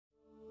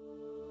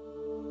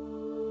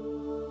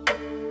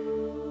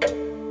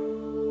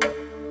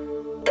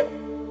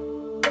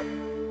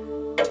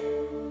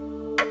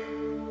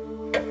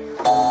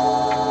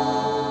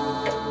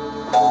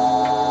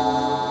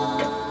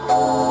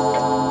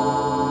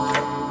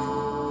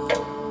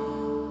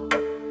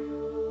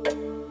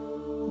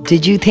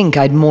Did you think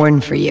I'd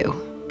mourn for you?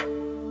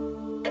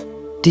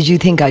 Did you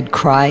think I'd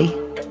cry?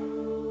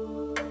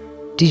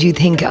 Did you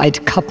think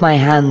I'd cup my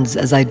hands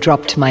as I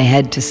dropped my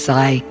head to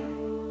sigh?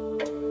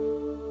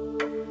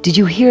 Did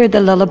you hear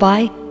the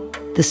lullaby,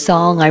 the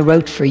song I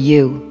wrote for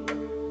you?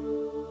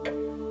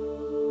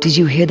 Did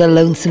you hear the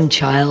lonesome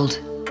child,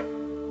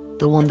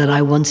 the one that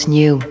I once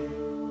knew?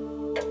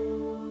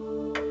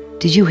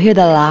 Did you hear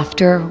the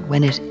laughter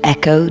when it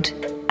echoed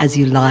as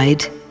you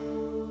lied?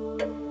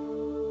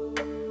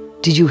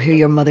 Did you hear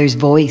your mother's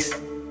voice,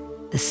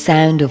 the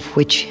sound of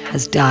which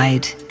has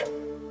died?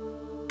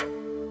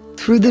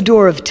 Through the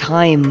door of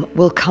time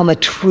will come a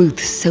truth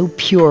so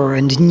pure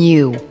and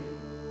new,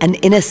 an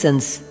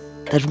innocence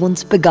that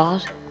once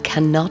begot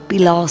cannot be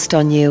lost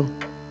on you.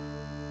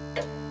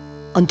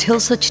 Until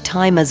such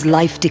time as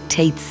life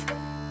dictates,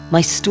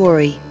 my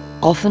story,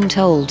 often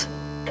told,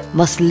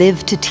 must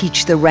live to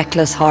teach the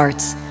reckless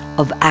hearts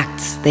of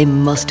acts they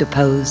must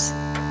oppose.